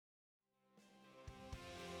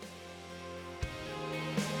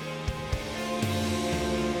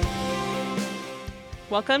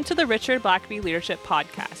Welcome to the Richard Blackaby Leadership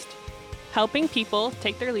Podcast, helping people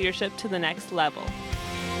take their leadership to the next level.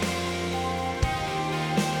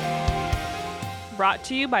 Brought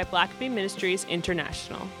to you by Blackaby Ministries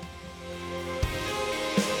International.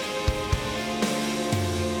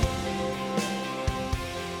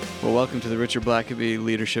 Well, welcome to the Richard Blackaby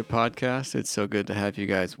Leadership Podcast. It's so good to have you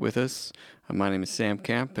guys with us. My name is Sam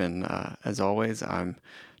Camp, and as always, I'm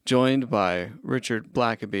joined by Richard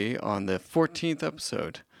Blackaby on the 14th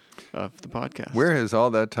episode of the podcast. Where has all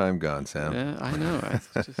that time gone, Sam? Yeah, I know. It's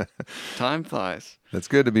just, time flies. It's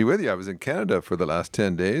good to be with you. I was in Canada for the last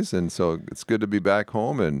 10 days, and so it's good to be back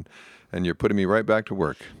home, and you're putting me right back to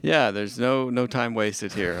work. Yeah, there's no time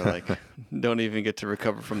wasted here. Like, don't even get to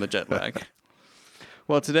recover from the jet lag.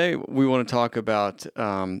 Well, today we want to talk about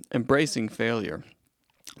embracing failure.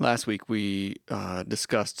 Last week we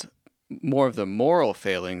discussed more of the moral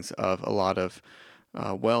failings of a lot of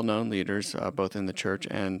well-known leaders, both in the church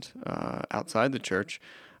and outside the church.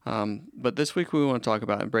 But this week we want to talk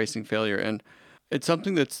about embracing failure, and it's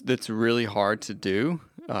something that's really hard to do.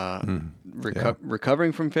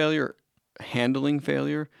 Recovering from failure, handling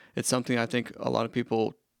failure. It's something I think a lot of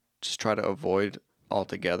people just try to avoid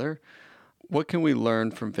altogether. What can we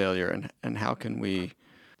learn from failure, and how can we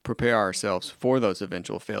prepare ourselves for those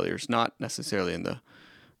eventual failures? Not necessarily in the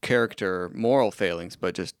character, moral failings,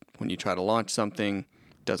 but just when you try to launch something,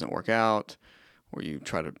 it doesn't work out, or you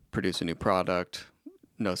try to produce a new product,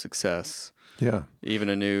 no success. Yeah. Even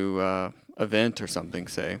a new event or something,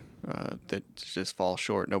 say, that just falls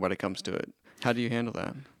short. Nobody comes to it. How do you handle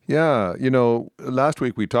that? Yeah, last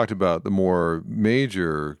week we talked about the more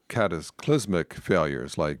major cataclysmic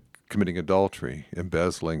failures like committing adultery,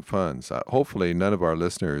 embezzling funds. Hopefully none of our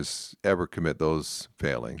listeners ever commit those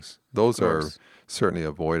failings. Those are certainly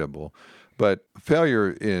avoidable. But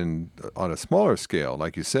failure on a smaller scale,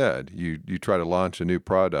 like you said, you try to launch a new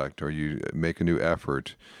product or you make a new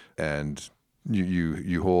effort and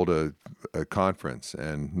you hold a conference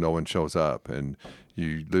and no one shows up and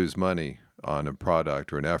you lose money on a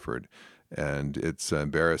product or an effort. And it's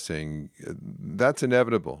embarrassing. That's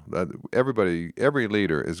inevitable. Every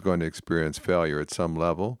leader is going to experience failure at some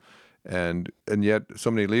level. And yet so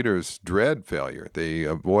many leaders dread failure. They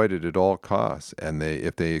avoid it at all costs. And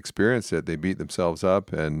if they experience it, they beat themselves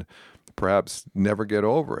up and perhaps never get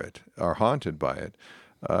over it, are haunted by it.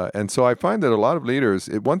 And so I find that a lot of leaders,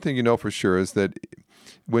 one thing you know for sure is that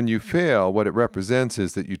when you fail, what it represents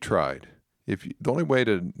is that you tried. The only way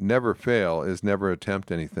to never fail is never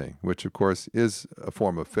attempt anything, which of course is a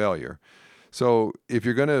form of failure. So if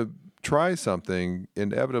you're going to try something,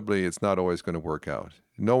 inevitably it's not always going to work out.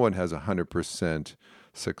 No one has 100%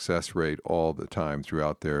 success rate all the time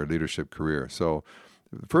throughout their leadership career. So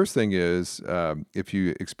the first thing is, if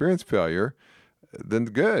you experience failure, then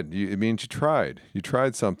good. It means you tried. You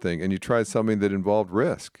tried something, and you tried something that involved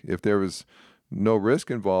risk. If there was no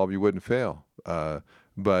risk involved, you wouldn't fail.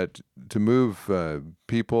 But to move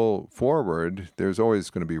people forward, there's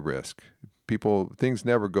always going to be risk. Things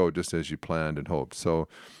never go just as you planned and hoped. So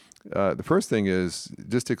the first thing is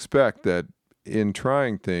just expect that in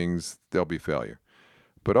trying things, there'll be failure.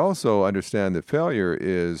 But also understand that failure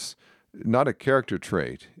is not a character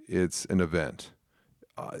trait. It's an event.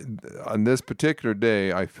 On this particular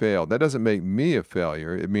day, I failed. That doesn't make me a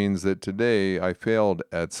failure. It means that today I failed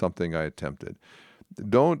at something I attempted.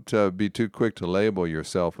 Don't be too quick to label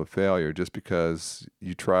yourself a failure just because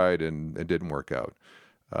you tried and it didn't work out.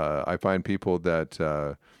 I find people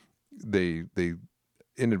that they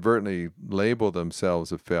inadvertently label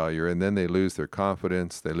themselves a failure, and then they lose their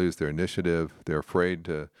confidence, they lose their initiative, they're afraid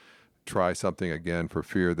to try something again for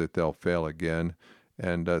fear that they'll fail again,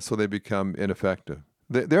 and so they become ineffective.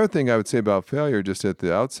 The other thing I would say about failure just at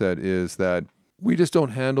the outset is that we just don't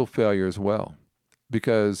handle failures well.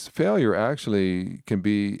 Because failure actually can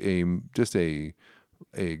be just a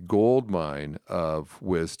gold mine of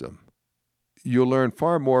wisdom. You'll learn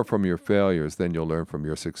far more from your failures than you'll learn from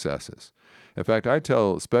your successes. In fact, I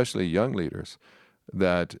tell especially young leaders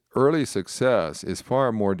that early success is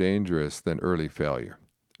far more dangerous than early failure.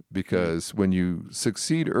 Because when you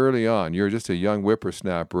succeed early on, you're just a young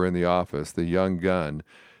whippersnapper in the office, the young gun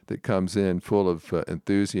that comes in full of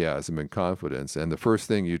enthusiasm and confidence, and the first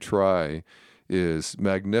thing you try is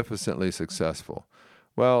magnificently successful.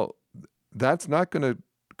 Well, that's not going to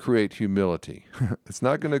create humility. It's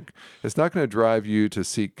not going to drive you to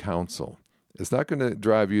seek counsel. It's not going to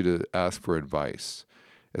drive you to ask for advice.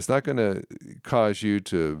 It's not going to cause you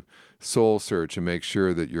to soul search and make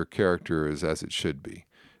sure that your character is as it should be.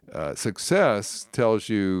 Success tells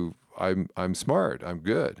you, I'm smart, I'm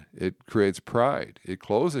good. It creates pride. It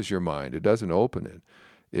closes your mind. It doesn't open it.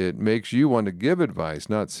 It makes you want to give advice,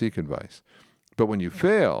 not seek advice. But when you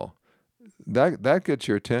fail, that gets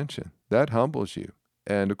your attention. That humbles you.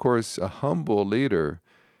 And of course, a humble leader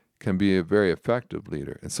can be a very effective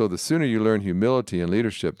leader. And so the sooner you learn humility and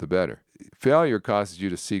leadership, the better. Failure causes you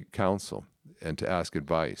to seek counsel and to ask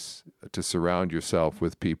advice, to surround yourself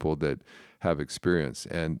with people that have experience.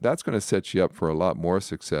 And that's going to set you up for a lot more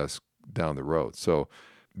success down the road. So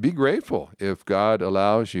be grateful if God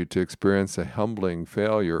allows you to experience a humbling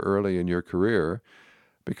failure early in your career,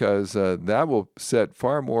 because that will set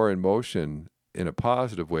far more in motion in a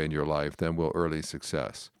positive way in your life than will early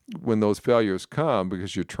success. When those failures come,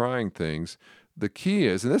 because you're trying things, the key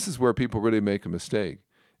is, and this is where people really make a mistake,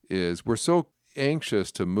 is we're so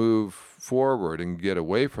anxious to move forward and get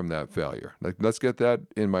away from that failure. Like, let's get that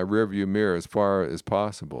in my rearview mirror as far as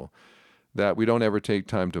possible, that we don't ever take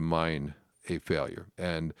time to mine a failure.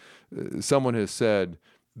 And someone has said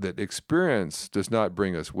that experience does not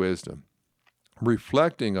bring us wisdom.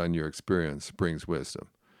 Reflecting on your experience brings wisdom.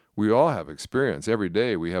 We all have experience. Every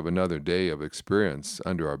day we have another day of experience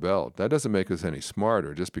under our belt. That doesn't make us any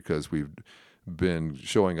smarter just because we've been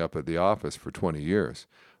showing up at the office for 20 years.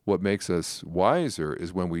 What makes us wiser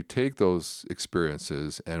is when we take those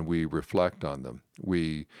experiences and we reflect on them.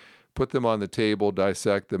 We put them on the table,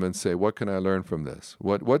 dissect them, and say, what can I learn from this?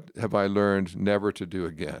 What have I learned never to do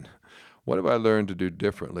again? What have I learned to do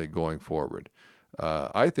differently going forward?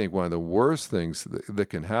 I think one of the worst things that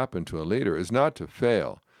can happen to a leader is not to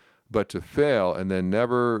fail, but to fail and then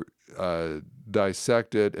never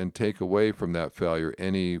dissect it and take away from that failure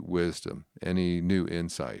any wisdom, any new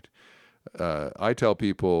insight. I tell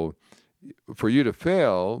people, for you to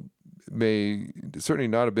fail may certainly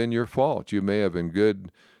not have been your fault. You may have been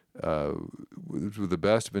good, with the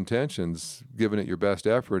best of intentions, given it your best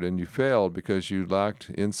effort, and you failed because you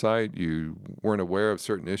lacked insight, you weren't aware of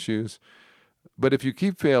certain issues. But if you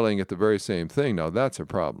keep failing at the very same thing, now that's a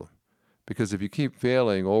problem. Because if you keep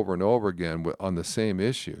failing over and over again on the same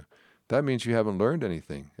issue, that means you haven't learned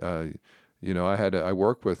anything. I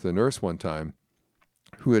worked with a nurse one time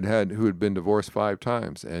who had been divorced 5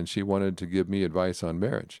 times, and she wanted to give me advice on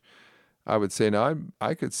marriage. I would say, now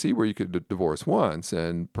I could see where you could divorce once,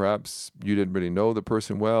 and perhaps you didn't really know the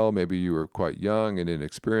person well. Maybe you were quite young and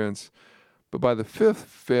inexperienced. But by the 5th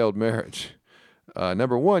failed marriage,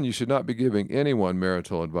 number one, you should not be giving anyone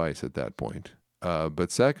marital advice at that point.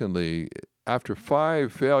 But secondly, after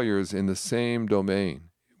 5 failures in the same domain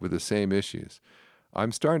with the same issues,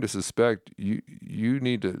 I'm starting to suspect you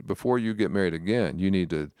need to, before you get married again, you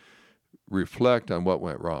need to reflect on what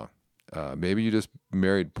went wrong. Maybe you just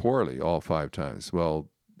married poorly all 5 times. Well,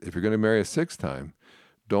 if you're going to marry a 6th time,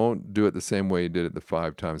 don't do it the same way you did it the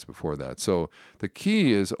 5 times before that. So the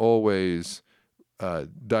key is always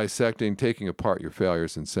dissecting, taking apart your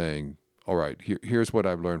failures and saying, all right, here's what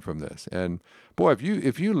I've learned from this. And boy,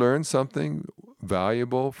 if you learn something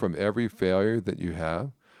valuable from every failure that you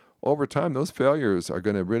have, over time, those failures are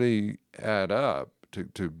going to really add up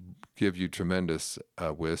to give you tremendous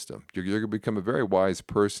wisdom. You're going to become a very wise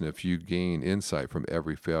person if you gain insight from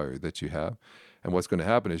every failure that you have. And what's going to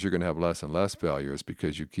happen is you're going to have less and less failures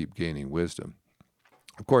because you keep gaining wisdom.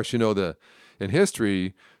 Of course, in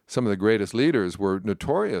history, some of the greatest leaders were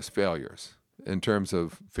notorious failures in terms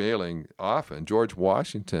of failing often. George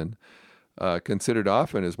Washington, considered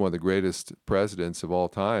often as one of the greatest presidents of all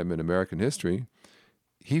time in American history,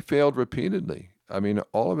 he failed repeatedly. I mean,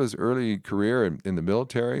 all of his early career in the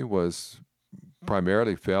military was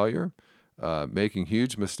primarily failure, making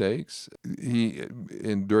huge mistakes.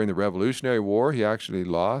 During the Revolutionary War, he actually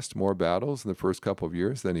lost more battles in the first couple of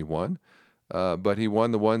years than he won, but he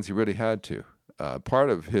won the ones he really had to.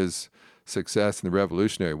 Part of his success in the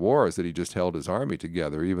Revolutionary War is that he just held his army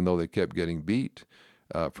together, even though they kept getting beat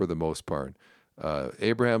for the most part.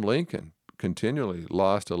 Abraham Lincoln continually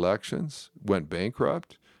lost elections, went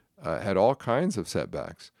bankrupt, had all kinds of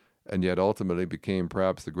setbacks, and yet ultimately became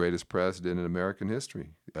perhaps the greatest president in American history.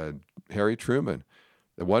 Harry Truman,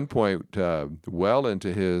 at one point, well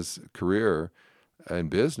into his career and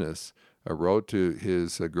business, wrote to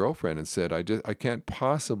his girlfriend and said, I can't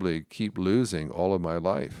possibly keep losing all of my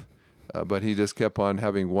life. But he just kept on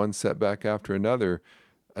having one setback after another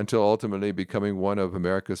until ultimately becoming one of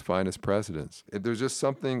America's finest presidents. There's just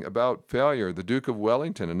something about failure. The Duke of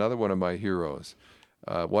Wellington, another one of my heroes.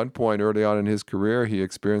 At one point early on in his career, he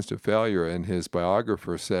experienced a failure, and his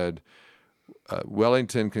biographer said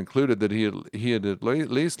Wellington concluded that he had at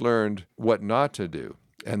least learned what not to do,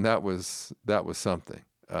 and that was something.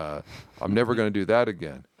 I'm never going to do that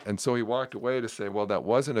again. And so he walked away to say, well, that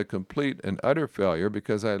wasn't a complete and utter failure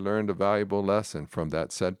because I learned a valuable lesson from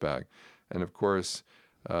that setback. And of course,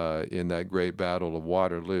 in that great battle of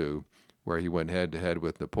Waterloo, where he went head to head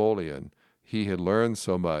with Napoleon. He had learned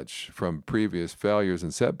so much from previous failures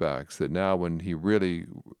and setbacks that now when it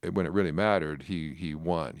really mattered, he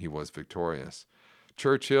won. He was victorious.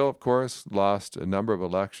 Churchill, of course, lost a number of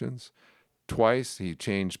elections. Twice he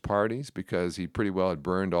changed parties because he pretty well had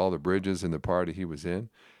burned all the bridges in the party he was in.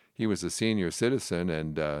 He was a senior citizen,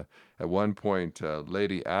 and at one point,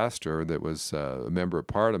 Lady Astor, that was a member of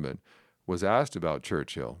Parliament, was asked about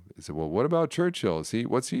Churchill. He said, "Well, what about Churchill?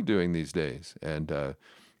 What's he doing these days?" And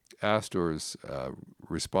Astor's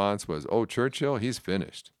response was, "Oh, Churchill, he's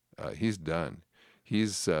finished. He's done.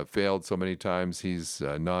 He's failed so many times, he's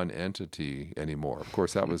a non-entity anymore." Of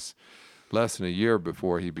course, that was less than a year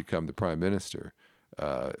before he became the prime minister.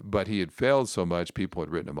 But he had failed so much, people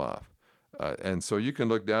had written him off. And so you can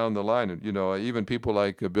look down the line, and even people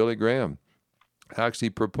like Billy Graham actually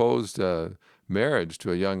proposed marriage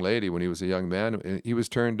to a young lady when he was a young man, and he was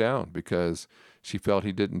turned down because she felt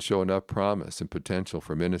he didn't show enough promise and potential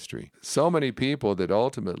for ministry. So many people that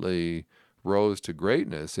ultimately rose to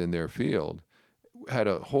greatness in their field had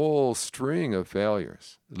a whole string of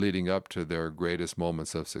failures leading up to their greatest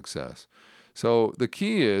moments of success. So the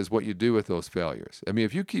key is what you do with those failures. I mean,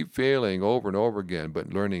 if you keep failing over and over again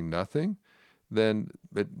but learning nothing, then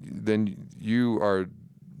you are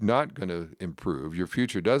not going to improve. Your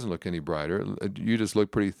future doesn't look any brighter. You just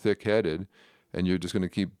look pretty thick-headed, and you're just going to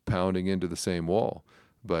keep pounding into the same wall.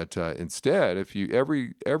 But instead, if you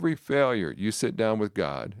every failure, you sit down with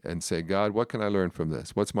God and say, "God, what can I learn from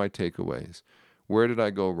this? What's my takeaways? Where did I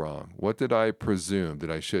go wrong? What did I presume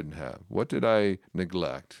that I shouldn't have? What did I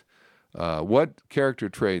neglect? What character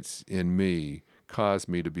traits in me caused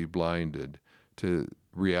me to be blinded to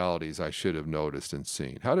realities I should have noticed and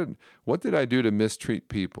seen? What did I do to mistreat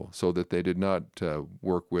people so that they did not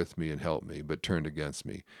work with me and help me, but turned against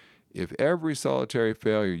me?" If every solitary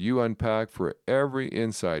failure you unpack for every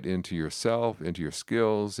insight into yourself, into your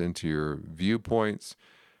skills, into your viewpoints,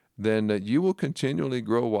 then you will continually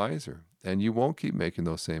grow wiser, and you won't keep making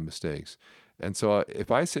those same mistakes. And so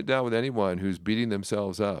if I sit down with anyone who's beating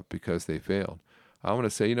themselves up because they failed, I want to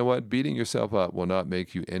say, you know what? Beating yourself up will not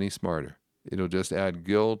make you any smarter. It'll just add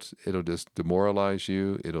guilt. It'll just demoralize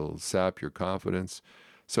you. It'll sap your confidence.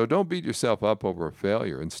 So don't beat yourself up over a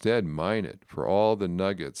failure. Instead, mine it for all the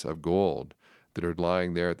nuggets of gold that are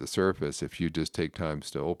lying there at the surface if you just take time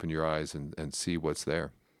to open your eyes and see what's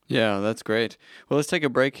there. Yeah, that's great. Well, let's take a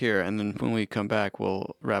break here, and then when we come back,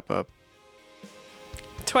 we'll wrap up.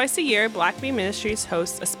 Twice a year, Black Bee Ministries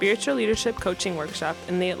hosts a spiritual leadership coaching workshop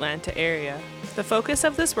in the Atlanta area. The focus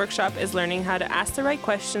of this workshop is learning how to ask the right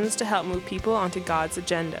questions to help move people onto God's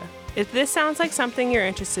agenda. If this sounds like something you're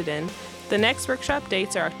interested in, the next workshop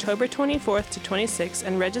dates are October 24th to 26th,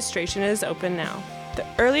 and registration is open now. The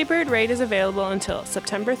early bird rate is available until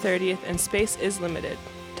September 30th, and space is limited.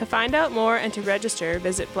 To find out more and to register,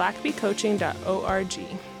 visit blackbeecoaching.org.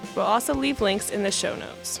 We'll also leave links in the show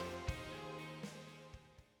notes.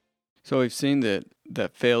 So we've seen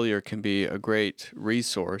that failure can be a great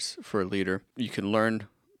resource for a leader. You can learn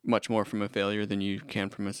much more from a failure than you can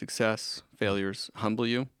from a success. Failures humble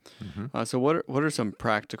you. Mm-hmm. So what are some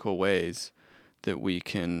practical ways that we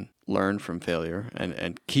can learn from failure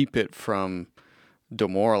and keep it from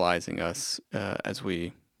demoralizing us as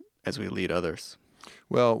we lead others?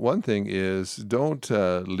 Well, one thing is don't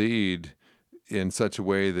lead in such a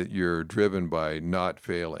way that you're driven by not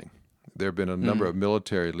failing. There have been a number of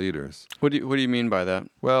military leaders. What do you mean by that?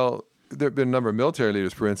 Well, there have been a number of military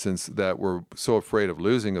leaders, for instance, that were so afraid of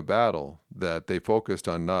losing a battle that they focused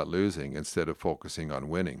on not losing instead of focusing on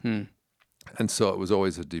winning. And so it was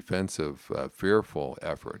always a defensive, fearful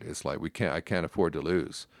effort. It's like I can't afford to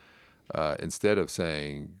lose. Instead of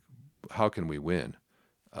saying, how can we win?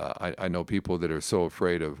 I know people that are so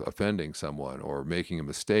afraid of offending someone or making a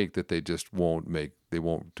mistake that they just won't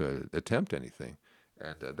attempt anything.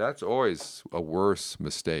 And that's always a worse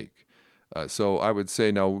mistake. So I would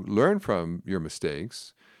say now learn from your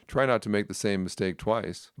mistakes. Try not to make the same mistake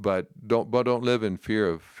twice, but don't live in fear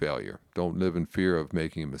of failure. Don't live in fear of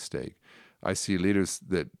making a mistake. I see leaders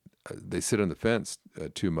that they sit on the fence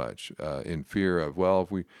too much in fear of,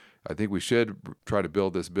 I think we should try to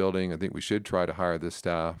build this building. I think we should try to hire this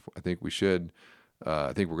staff. I think we're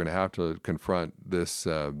going to have to confront this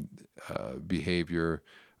behavior.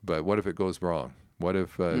 But what if it goes wrong? What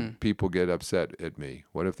if people get upset at me?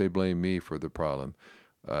 What if they blame me for the problem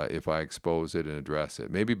if I expose it and address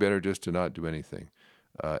it? Maybe better just to not do anything.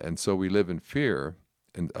 And so we live in fear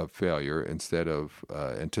of failure instead of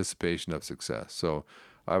anticipation of success. So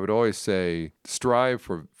I would always say strive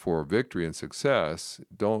for victory and success.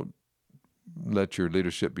 Don't let your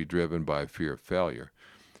leadership be driven by fear of failure.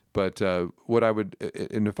 But what I would,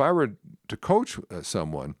 and if I were to coach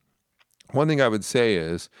someone, one thing I would say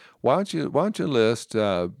is, why don't you list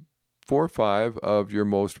 4 or 5 of your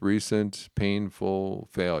most recent painful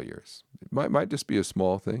failures? It might just be a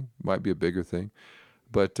small thing, might be a bigger thing,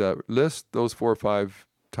 but list those 4 or 5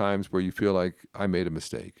 times where you feel like I made a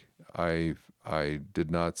mistake. I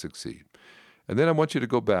did not succeed. And then I want you to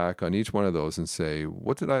go back on each one of those and say,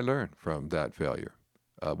 what did I learn from that failure?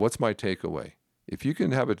 What's my takeaway? If you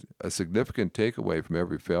can have a significant takeaway from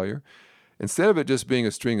every failure, instead of it just being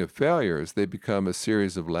a string of failures, they become a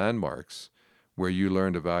series of landmarks where you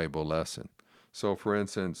learned a valuable lesson. So, for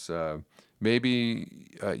instance,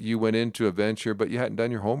 maybe you went into a venture, but you hadn't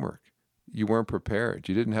done your homework. You weren't prepared.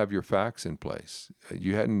 You didn't have your facts in place.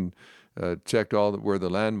 You hadn't checked where the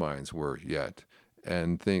landmines were yet,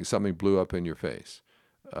 and something blew up in your face.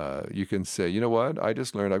 You can say, you know what? I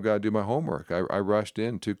just learned I've got to do my homework. I rushed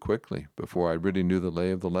in too quickly before I really knew the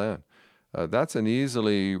lay of the land. That's an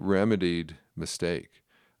easily remedied mistake.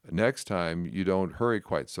 Next time, you don't hurry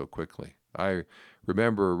quite so quickly. I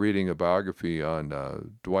remember reading a biography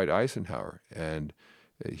on Dwight Eisenhower, and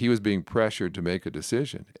he was being pressured to make a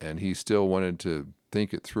decision, and he still wanted to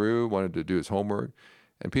think it through, wanted to do his homework,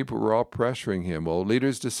 and people were all pressuring him. Well,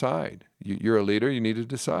 leaders decide. You're a leader, you need to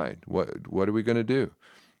decide. What are we going to do?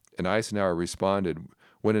 And Eisenhower responded,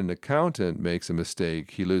 when an accountant makes a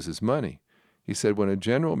mistake, he loses money. He said, when a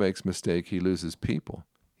general makes a mistake, he loses people.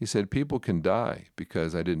 He said, people can die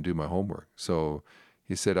because I didn't do my homework. So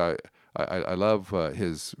he said, I love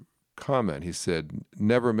his comment. He said,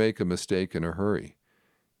 never make a mistake in a hurry.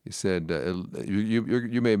 He said,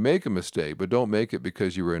 you may make a mistake, but don't make it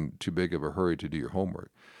because you were in too big of a hurry to do your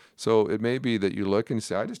homework. So it may be that you look and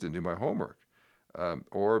say, I just didn't do my homework.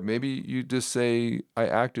 Or maybe you just say, I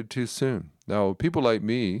acted too soon. Now, people like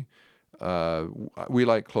me, we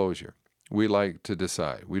like closure. We like to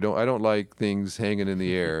decide. I don't like things hanging in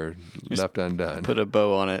the air, left undone. Put a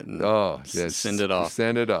bow on it and send it off.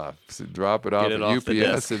 Send it off. Drop it off at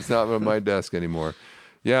UPS. It's not on my desk anymore.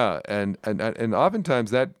 Yeah, and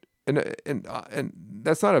oftentimes that and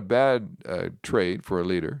that's not a bad trait for a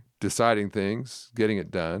leader. Deciding things, getting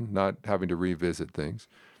it done, not having to revisit things.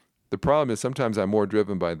 The problem is sometimes I'm more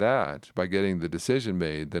driven by that, by getting the decision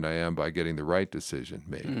made, than I am by getting the right decision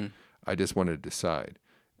made. I just want to decide.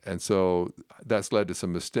 And so that's led to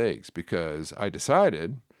some mistakes because I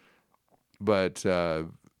decided, but the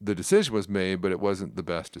decision was made, but it wasn't the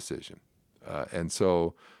best decision. And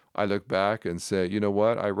so I look back and say, you know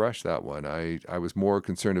what? I rushed that one. I was more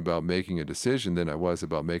concerned about making a decision than I was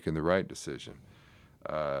about making the right decision.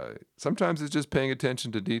 Sometimes it's just paying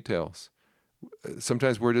attention to details.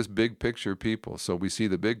 Sometimes we're just big picture people. So we see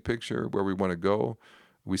the big picture where we want to go.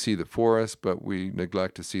 We see the forest, but we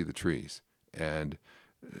neglect to see the trees. And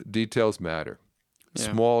details matter.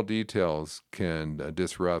 Yeah. Small details can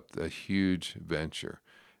disrupt a huge venture.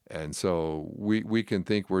 And so we can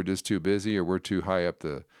think we're just too busy or we're too high up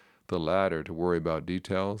the ladder to worry about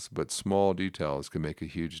details, but small details can make a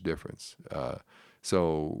huge difference.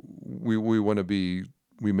 So we want to be,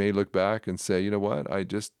 we may look back and say, you know what,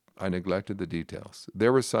 I neglected the details.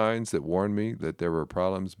 There were signs that warned me that there were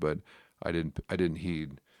problems, but I didn't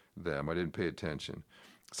heed them. I didn't pay attention.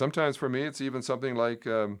 Sometimes for me, it's even something like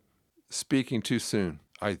speaking too soon.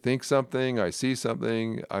 I think something, I see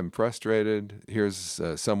something, I'm frustrated. Here's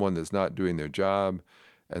someone that's not doing their job.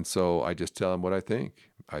 And so I just tell them what I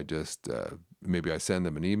think. I just, maybe I send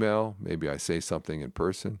them an email, maybe I say something in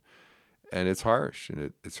person. And it's harsh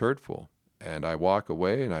and it's hurtful. And I walk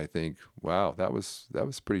away and I think, wow, that was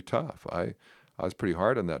pretty tough. I was pretty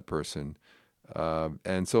hard on that person.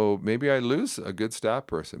 And so maybe I lose a good staff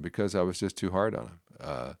person because I was just too hard on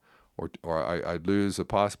him. Or I'd lose a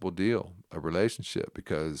possible deal, a relationship,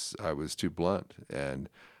 because I was too blunt. And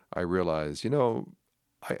I realized,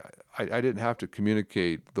 I didn't have to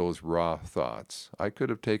communicate those raw thoughts. I could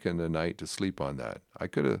have taken a night to sleep on that. I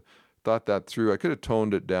could have thought that through. I could have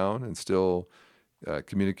toned it down and still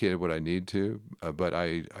communicated what I need to. But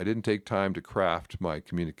I didn't take time to craft my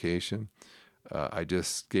communication. I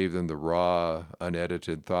just gave them the raw,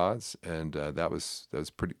 unedited thoughts, and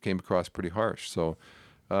came across pretty harsh. So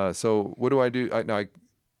what do I do?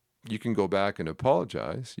 You can go back and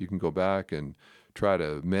apologize. You can go back and try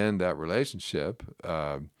to mend that relationship.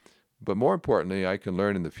 But more importantly, I can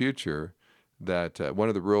learn in the future that one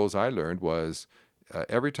of the rules I learned was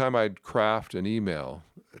every time I'd craft an email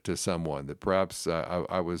to someone that perhaps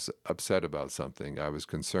I was upset about something, I was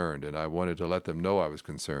concerned, and I wanted to let them know I was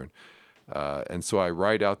concerned. And so I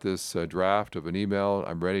write out this draft of an email.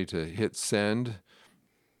 I'm ready to hit send.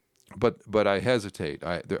 but I hesitate.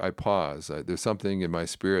 I pause. There's something in my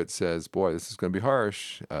spirit says, "Boy, this is going to be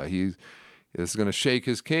harsh. This is going to shake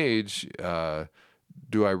his cage.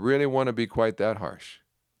 Do I really want to be quite that harsh?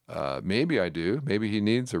 Maybe I do. Maybe he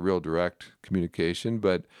needs a real direct communication.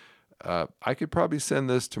 But I could probably send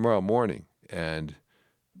this tomorrow morning, and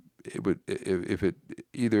it would if it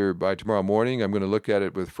either by tomorrow morning I'm going to look at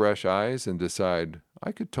it with fresh eyes and decide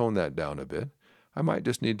I could tone that down a bit. I might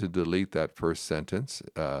just need to delete that first sentence,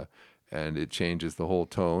 and it changes the whole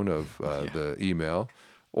tone of the email.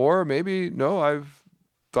 Or maybe, no, I've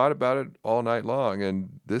thought about it all night long,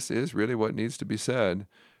 and this is really what needs to be said.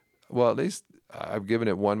 Well, at least I've given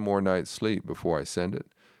it one more night's sleep before I send it.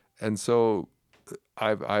 And so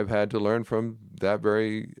I've had to learn from that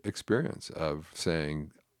very experience of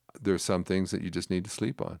saying there's some things that you just need to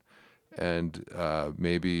sleep on. And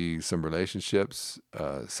maybe some relationships,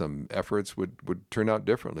 some efforts would turn out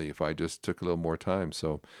differently if I just took a little more time.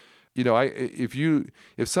 So,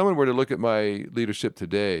 if someone were to look at my leadership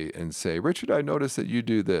today and say, Richard, I noticed that you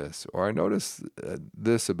do this, or I noticed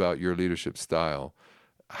this about your leadership style.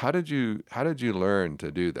 How did you learn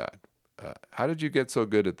to do that? How did you get so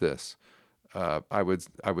good at this? I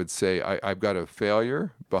would say I've got a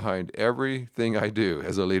failure behind everything I do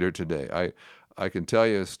as a leader today. I can tell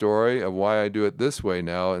you a story of why I do it this way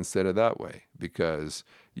now instead of that way, because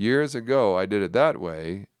years ago I did it that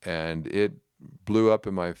way and it blew up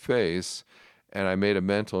in my face, and I made a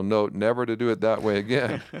mental note never to do it that way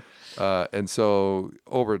again. And so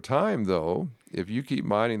over time, though, if you keep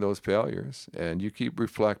minding those failures and you keep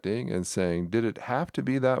reflecting and saying, did it have to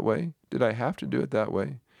be that way? Did I have to do it that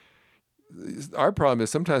way? Our problem is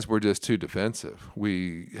sometimes we're just too defensive.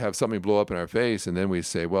 We have something blow up in our face, and then we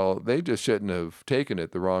say, well, they just shouldn't have taken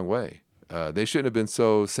it the wrong way. They shouldn't have been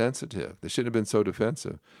so sensitive. They shouldn't have been so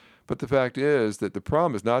defensive. But the fact is that the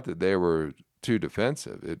problem is not that they were too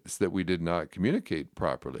defensive. It's that we did not communicate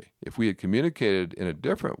properly. If we had communicated in a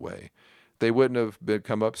different way, they wouldn't have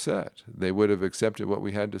become upset. They would have accepted what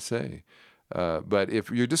we had to say. But if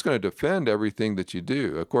you're just going to defend everything that you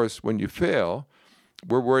do, of course, when you fail,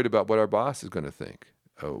 we're worried about what our boss is going to think.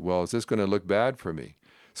 Oh, well, is this going to look bad for me?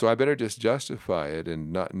 So I better just justify it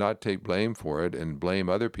and not take blame for it and blame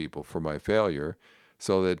other people for my failure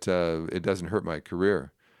so that it doesn't hurt my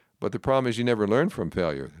career. But the problem is you never learn from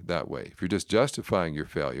failure that way. If you're just justifying your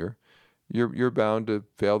failure, you're bound to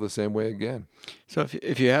fail the same way again. So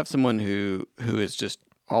if you have someone who is just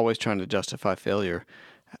always trying to justify failure,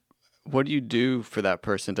 what do you do for that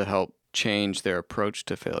person to help change their approach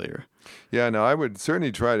to failure? Yeah, now I would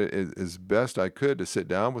certainly try to, as best I could, to sit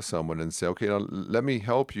down with someone and say, okay, now let me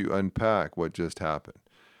help you unpack what just happened.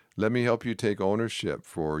 Let me help you take ownership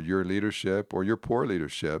for your leadership or your poor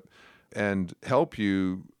leadership and help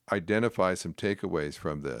you identify some takeaways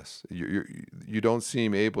from this. You don't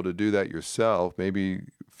seem able to do that yourself. Maybe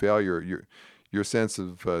failure, your sense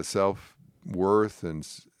of self-worth and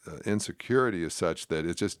insecurity is such that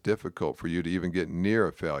it's just difficult for you to even get near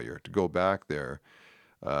a failure, to go back there.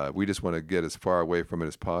 We just want to get as far away from it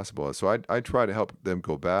as possible. So I try to help them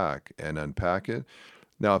go back and unpack it.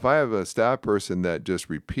 Now, if I have a staff person that just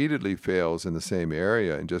repeatedly fails in the same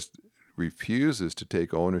area and just refuses to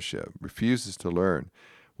take ownership, refuses to learn,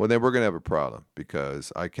 well, then we're going to have a problem,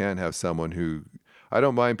 because I can't have someone who, I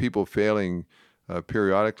don't mind people failing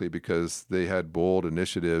periodically because they had bold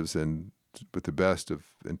initiatives and with the best of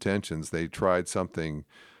intentions, they tried something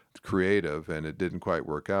creative and it didn't quite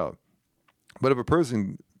work out. But if a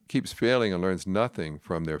person keeps failing and learns nothing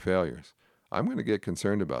from their failures, I'm going to get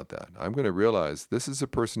concerned about that. I'm going to realize this is a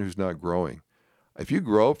person who's not growing. If you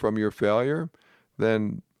grow from your failure,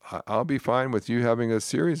 then I'll be fine with you having a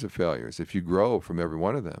series of failures if you grow from every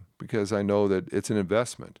one of them, because I know that it's an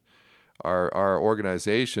investment. Our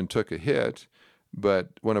organization took a hit, but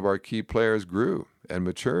one of our key players grew and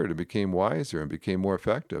matured and became wiser and became more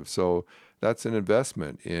effective. So that's an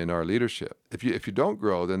investment in our leadership. If you don't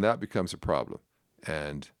grow, then that becomes a problem,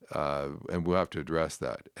 and we'll have to address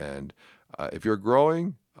that. And if you're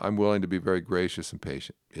growing, I'm willing to be very gracious and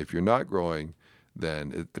patient. If you're not growing,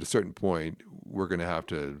 then at a certain point, we're going to have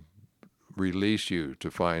to release you to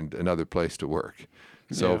find another place to work.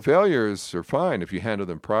 So failures are fine if you handle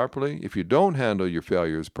them properly. If you don't handle your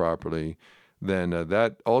failures properly, then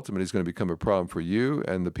that ultimately is going to become a problem for you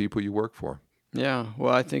and the people you work for. Yeah,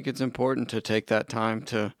 well, I think it's important to take that time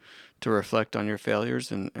to reflect on your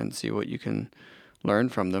failures and see what you can learn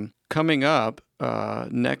from them. Coming up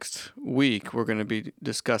next week, we're going to be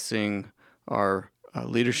discussing our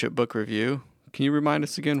leadership book review. Can you remind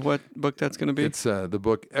us again what book that's going to be? It's the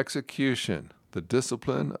book Execution, The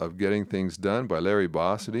Discipline of Getting Things Done by Larry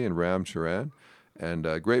Bossidy and Ram Charan. and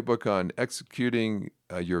a great book on executing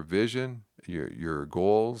your vision, your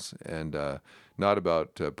goals, and not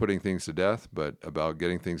about putting things to death, but about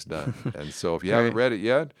getting things done. And so if you haven't read it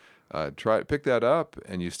yet, pick that up,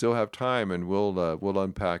 and you still have time, and we'll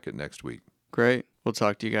unpack it next week. Great. We'll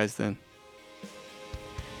talk to you guys then.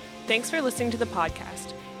 Thanks for listening to the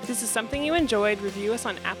podcast. If this is something you enjoyed, review us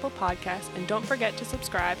on Apple Podcasts, and don't forget to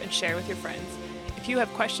subscribe and share with your friends. If you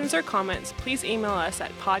have questions or comments, please email us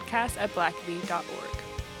at podcast@blackv.org.